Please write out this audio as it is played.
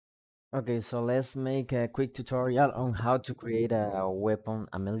Okay, so let's make a quick tutorial on how to create a weapon,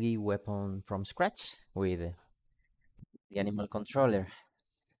 a melee weapon from scratch with the animal controller.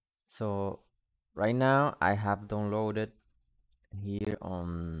 So right now I have downloaded here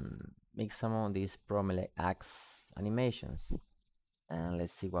on Mixamo these Pro Melee Axe animations. And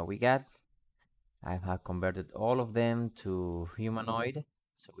let's see what we got. I have converted all of them to humanoid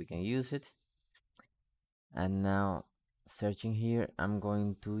so we can use it. And now searching here, I'm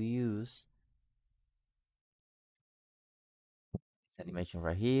going to use this animation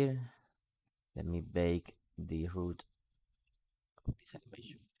right here. Let me bake the root of this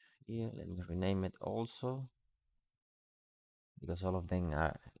animation here. Let me rename it also because all of them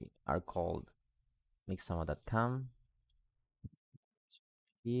are called mixamo.com.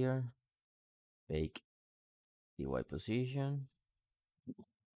 Here, bake the Y position,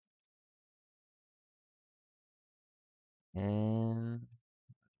 and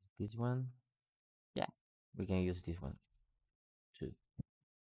this one. Yeah, we can use this one too.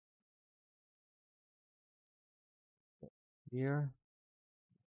 Here,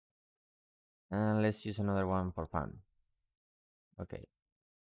 and let's use another one for fun. Okay,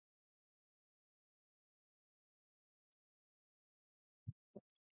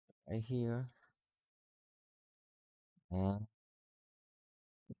 right here, and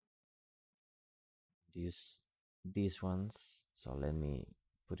use these ones. So let me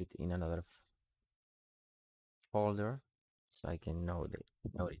put it in another folder so I can note it.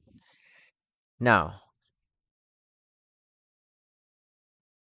 Now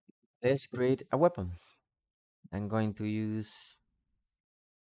let's create a weapon. I'm going to use,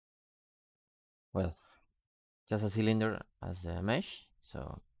 well, just a cylinder as a mesh,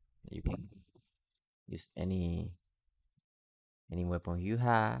 so you can use any weapon you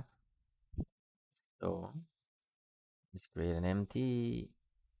have. So let's create an empty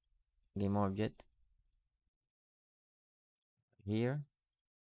game object here.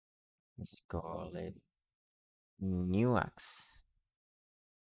 Let's call it new axe.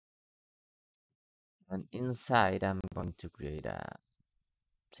 And inside, I'm going to create a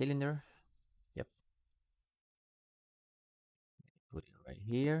cylinder. Yep, put it right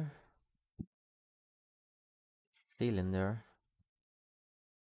here. Cylinder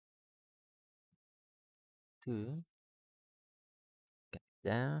 2. Get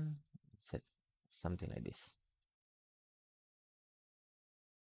down. Set something like this.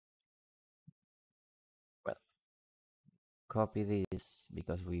 Well, copy this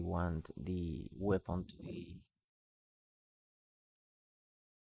because we want the weapon to be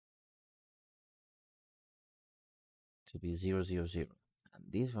 000. And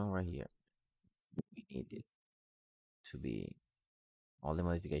this one right here, we need it to be all the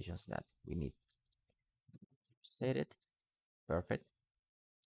modifications that we need. Set it. Perfect.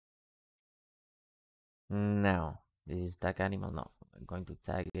 Now, this is tag animal. No, I'm going to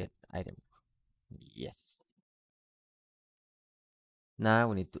tag it item. Yes. Now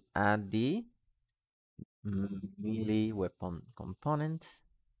we need to add the melee weapon component.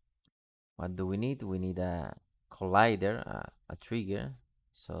 What do we need? We need a collider, a trigger,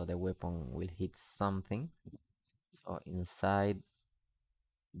 so the weapon will hit something. So inside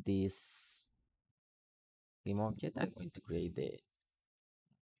this game object, I'm going to create the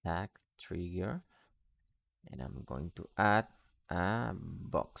tag trigger, and I'm going to add a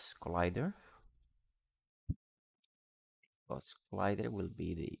box collider. Box collider will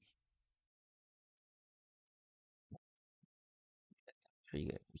be the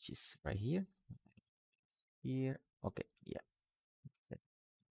trigger, which is right here. Here, okay, yeah,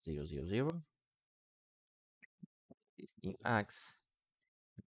 000. This new axe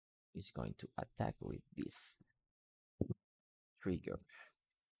is going to attack with this trigger.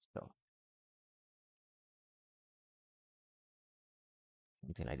 So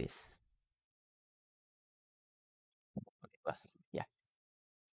something like this. Okay, well, yeah.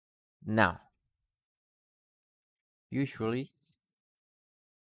 Now, usually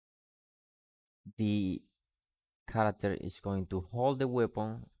the character is going to hold the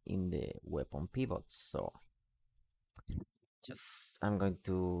weapon in the weapon pivot. So just I'm going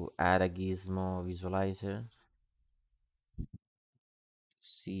to add a gizmo visualizer to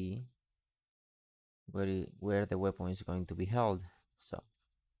see where the weapon is going to be held. So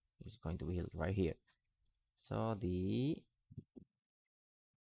it's going to be held right here. So it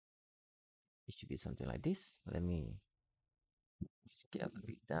should be something like this. Let me scale a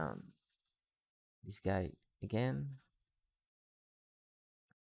bit down this guy again,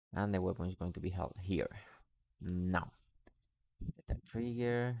 and the weapon is going to be held here. Now the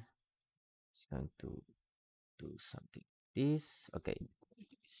trigger is going to do something this. Okay,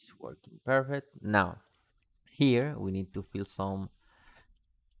 working perfect. Now, here we need to fill some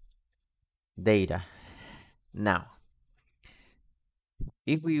data. Now,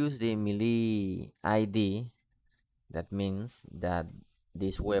 if we use the melee ID, that means that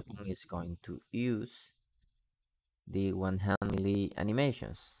this weapon is going to use the one hand melee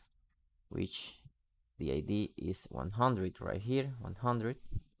animations, which the ID is 100 right here, 100,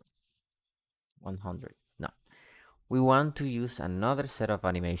 100. Now, we want to use another set of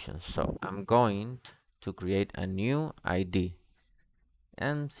animations, so I'm going to create a new ID,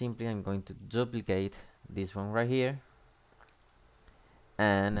 and simply I'm going to duplicate this one right here,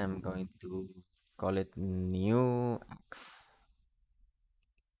 and I'm going to call it new X.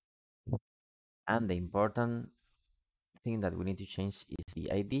 And the important thing that we need to change is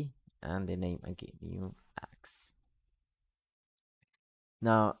the ID and the name again, new X.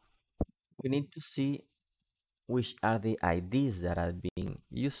 Now we need to see which are the IDs that are being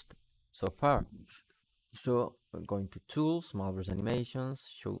used so far. So we're going to tools, Malware's animations,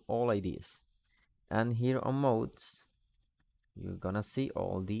 show all IDs. And here on modes, you're gonna see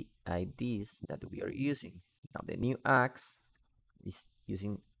all the IDs that we are using. Now the new axe is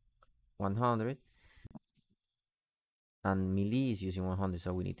using 100 and melee is using 100,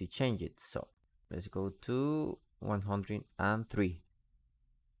 so we need to change it. So let's go to 103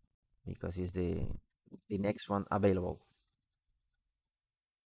 because it's the next one available.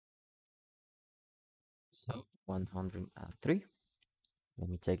 So 103. Let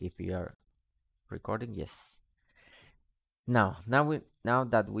me check if we are recording. Yes. Now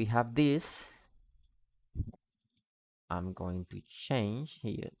that we have this, I'm going to change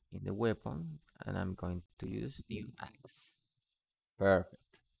here in the weapon and I'm going to use new axe.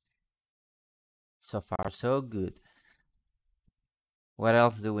 Perfect. So far so good. What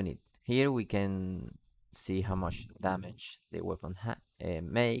else do we need? Here we can see how much damage the weapon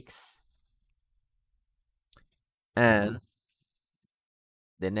makes. And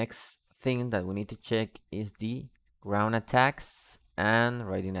the next thing that we need to check is the ground attacks and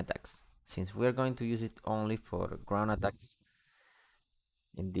riding attacks. Since we're going to use it only for ground attacks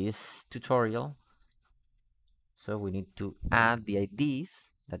in this tutorial, so we need to add the IDs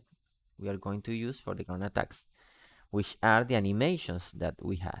that we are going to use for the ground attacks, which are the animations that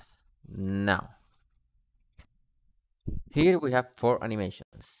we have. Now, here we have 4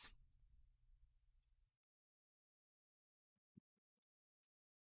 animations.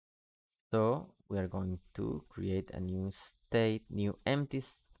 So we are going to create a new state, new empty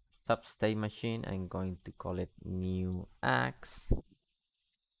substate machine. I'm going to call it new X.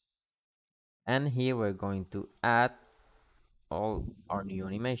 And here we're going to add all our new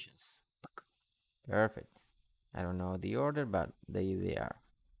animations. Perfect. I don't know the order, but they are.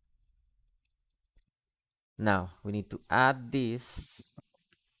 Now we need to add this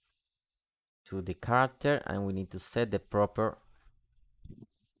to the character and we need to set the proper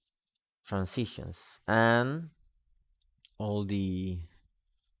transitions and all the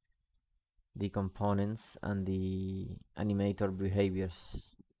components and the animator behaviors.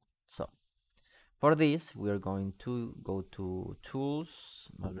 So for this, we are going to go to tools,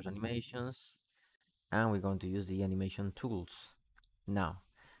 Malware's animations, and we're going to use the animation tools. Now,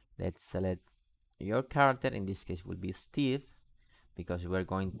 let's select your character. In this case, will be Steve, because we're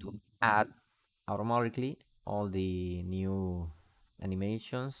going to add automatically all the new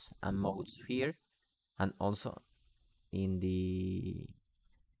animations and modes here, and also in the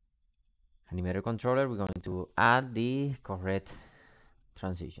animator controller, we're going to add the correct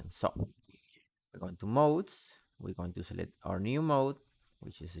transition. So we're going to modes. We're going to select our new mode,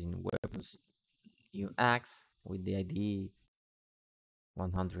 which is in weapons new X with the ID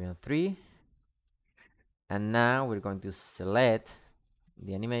 103. And now we're going to select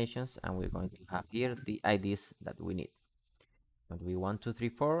the animations and we're going to have here the IDs that we need. But we 1, 2, 3,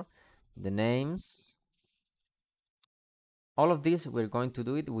 4, the names. All of this we're going to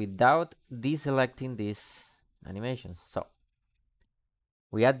do it without deselecting these animations. So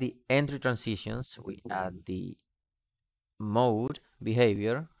we add the entry transitions, we add the mode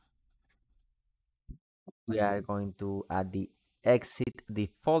behavior, we are going to add the exit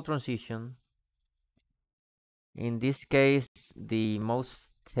default transition. In this case, the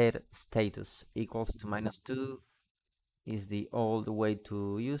most status equals to -2 is the old way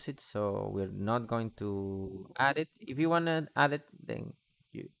to use it, so we're not going to add it. If you want to add it, then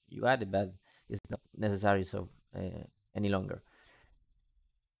you add it, but it's not necessary so any longer.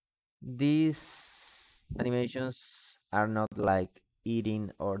 These animations are not like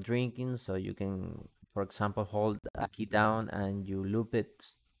eating or drinking, so you can, for example, hold a key down and you loop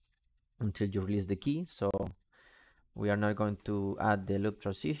it until you release the key. So We are not going to add the loop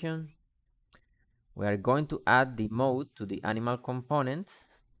transition. We are going to add the mode to the animal component.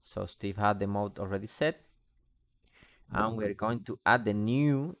 So Steve had the mode already set. And we're going to add the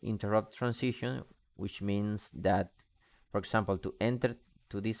new interrupt transition, which means that, for example, to enter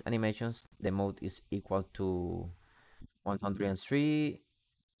to these animations, the mode is equal to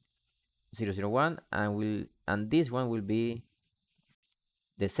 103.001, and this one will be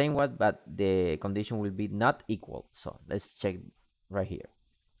the same one, but the condition will be not equal. So let's check right here.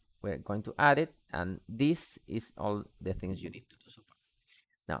 We're going to add it, and this is all the things you need to do so far.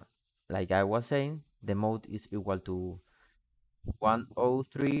 Now, like I was saying, the mode is equal to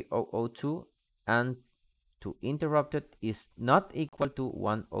 103.002, and to interrupted is not equal to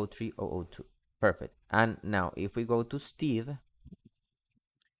 103.002. Perfect. And now if we go to Steve,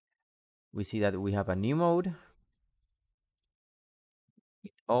 we see that we have a new mode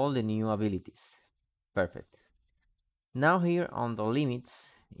with all the new abilities. Perfect. Now here on the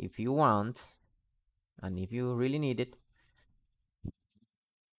limits, if you want, and if you really need it,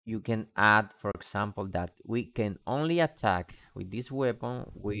 you can add, for example, that we can only attack with this weapon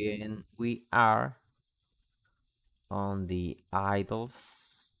when we are on the idle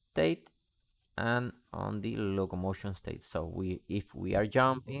state and on the locomotion state. So if we are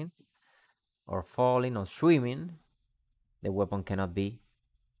jumping or falling or swimming, the weapon cannot be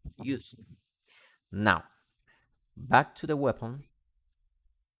used. Now, back to the weapon.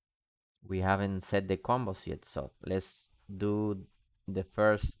 We haven't set the combos yet, so let's do the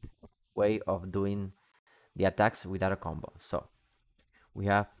first way of doing the attacks without a combo. So we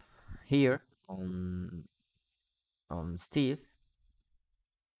have here on Steve,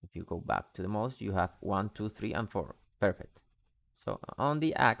 if you go back to the mouse, you have 1, 2, 3, and 4. Perfect. So on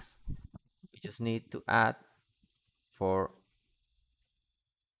the axe, we just need to add 4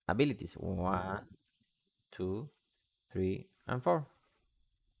 abilities. 1, 2, 3, and 4.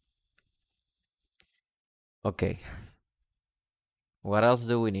 Okay. What else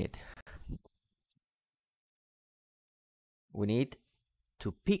do we need? We need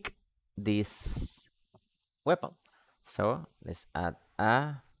to pick this weapon. So let's add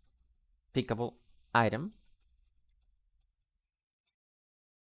a pickable item.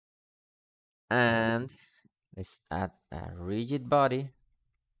 And let's add a rigid body.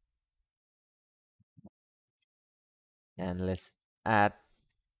 And let's add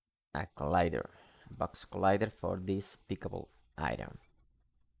a collider, a box collider for this pickable item.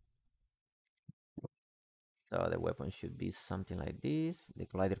 So the weapon should be something like this. The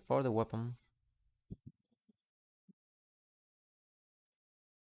collider for the weapon.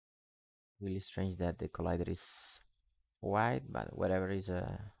 Really strange that the collider is white, but whatever, is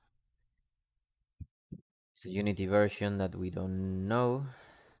it's a Unity version that we don't know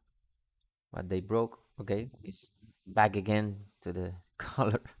what they broke. Okay, it's back again to the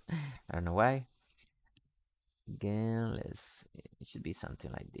color. I don't know why. Again, it should be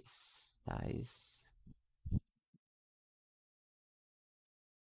something like this. Size.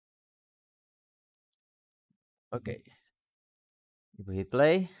 Okay. If we hit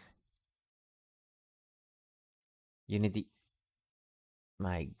play, Unity.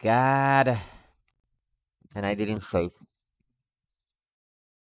 My God. And I didn't save.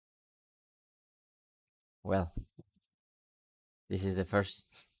 Well, this is the first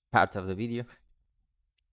part of the video.